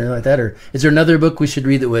Palpatine or like that, or is there another book we should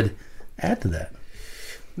read that would add to that?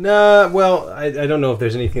 No, well, I don't know if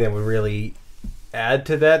there's anything that would really add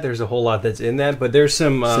to that. There's a whole lot that's in that, but there's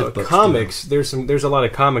some comics. There's a lot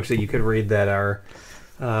of comics that you could read that are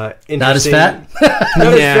interesting. Not as fat.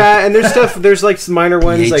 Not as fat, and there's stuff. There's like some minor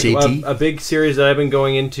ones. Like a big series that I've been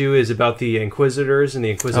going into is about the Inquisitors and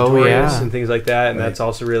the Inquisitorians and things like that, and that's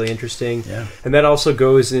also really interesting. Yeah. And that also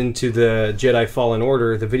goes into the Jedi Fallen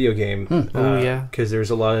Order, the video game. Because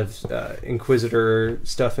there's a lot of Inquisitor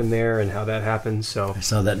stuff in there and how that happens. So I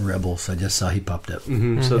saw that in Rebels. I just saw he popped up.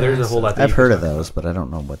 So there's a whole lot. I've heard of those, but I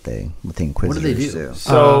don't know what the Inquisitors what do they do?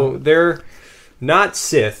 So they're not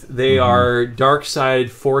Sith. They are dark side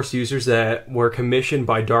Force users that were commissioned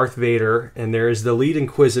by Darth Vader, and there's the lead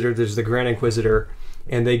Inquisitor, there's the Grand Inquisitor,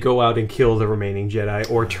 and they go out and kill the remaining Jedi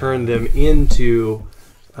or turn them into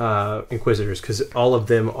Inquisitors, because all of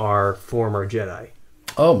them are former Jedi.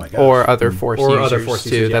 Oh my god! Or other Force users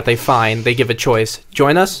too that they find. They give a choice: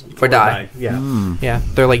 join us or die. Yeah, yeah.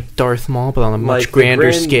 They're like Darth Maul, but on a much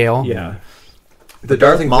grander scale. Yeah, the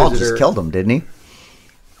Darth Maul just killed him, didn't he?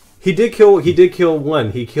 He did kill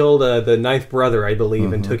one. He killed the ninth brother, I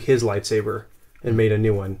believe, and took his lightsaber and made a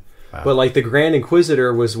new one. Wow. But like the Grand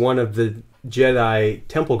Inquisitor was one of the Jedi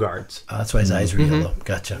temple guards. Oh, that's why his eyes were yellow.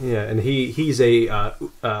 Gotcha. Yeah, and he's a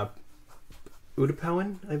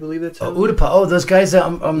Utapawan, I believe that's how. Oh, those guys. I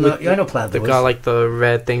know Planet. They've got like the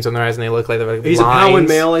red things on their eyes, and they look like they're like he's lines. a Powan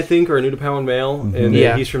male, I think, or an Utapawan male, and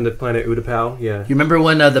he's from the planet Utapau. Yeah. You remember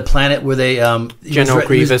when the planet where they General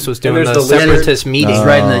Grievous was doing the separatist meeting,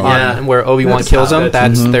 where Obi-Wan kills him?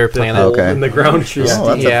 That's their planet. In the ground. That's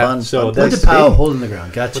a fun. So Utapau hole in the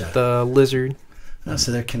ground. Gotcha. With the lizard. Oh,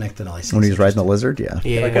 so they're connected all these when he's riding the lizard, like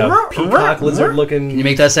a peacock lizard looking. Can you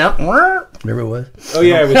make that sound? Whatever it was. Oh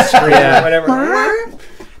yeah, it was whatever.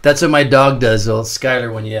 That's what my dog does. Well,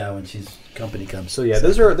 Skylar when she's company comes. So yeah,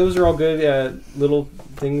 those are all good little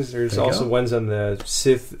things. There's also ones on the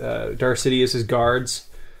Sith, Darth Sidious's guards.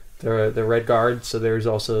 They're the Red Guard, so there's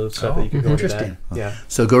also stuff that you can go into that. Yeah.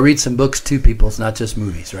 So go read some books too, people. It's not just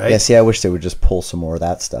movies, right? Yeah, see, I wish they would just pull some more of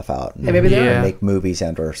that stuff out. And maybe they make movies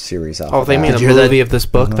and or series out. Oh, if they made a movie of this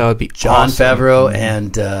book, that would be Jon awesome. Favreau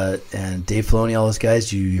and Dave Filoni, all those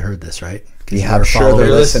guys. You heard this, right? Yeah, I'm sure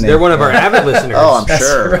they're listening. They're one of our avid listeners. Oh, I'm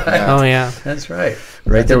sure. Right. Yeah. Oh yeah, that's right.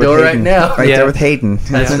 Right there with Hayden. Right now. Right there with Hayden.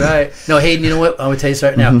 That's right. No, Hayden, you know what? I'm going to tell you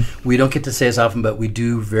right now. We don't get to say this often, but we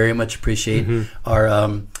do very much appreciate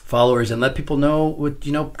our followers and let people know what,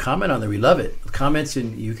 comment on there. We love it. Comments,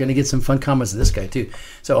 and you're going to get some fun comments of this guy, too.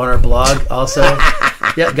 So on our blog, also,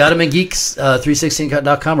 got him in geeks,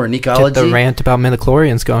 316.com or Neekology. Get the rant about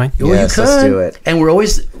midichlorians going. Yes, let's do it. And we're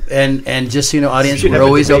always, and just so you know, audience, we're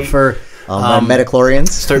always up for... Metachlorians.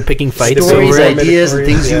 Start picking fights. Stories, ideas, and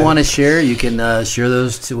things you want to share. You can share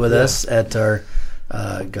those with us at our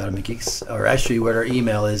Gotta Geeks, or actually, what our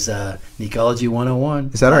email is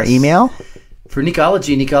Neekology101. Is that our email? For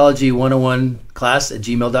Neekology 101class at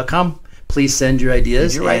gmail.com. Please send your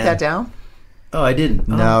ideas. Did you write that down? Oh, I didn't.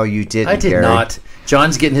 No, you didn't. I did Gary. not.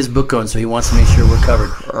 John's getting his book going, so he wants to make sure we're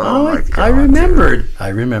covered. I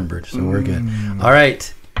remembered. So we're good. All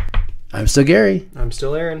right. I'm still Gary. I'm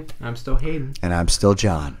still Aaron. I'm still Hayden. And I'm still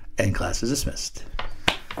John. And class is dismissed.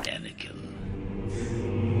 Anakin,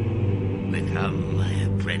 become my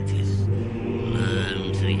apprentice.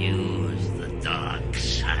 Learn to use the dark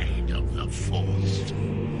side of the Force.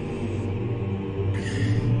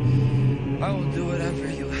 I will do whatever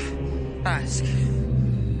you ask.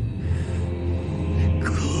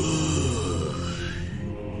 Good.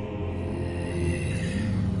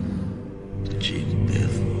 Achieve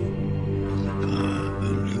death.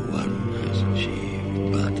 Only one has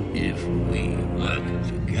achieved, but if we work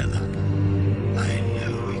together,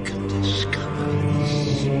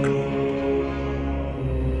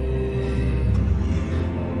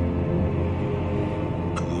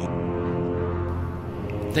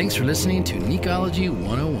 Thanks for listening to Neekology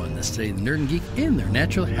 101, the study of the nerd and geek in their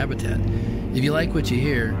natural habitat. If you like what you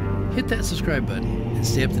hear, hit that subscribe button and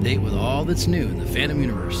stay up to date with all that's new in the fandom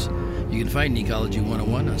universe. You can find Neekology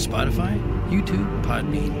 101 on Spotify, YouTube,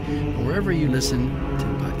 Podbean, or wherever you listen to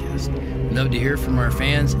podcasts. We'd love to hear from our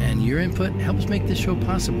fans, and your input helps make this show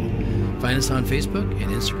possible. Find us on Facebook and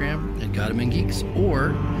Instagram at Godman Geeks,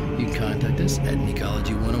 or you can contact us at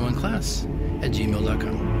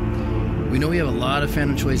Neekology101class@gmail.com. We know we have a lot of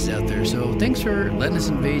fandom choices out there, so thanks for letting us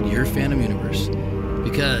invade your fandom universe,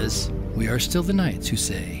 because we are still the knights who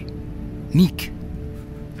say, Neek.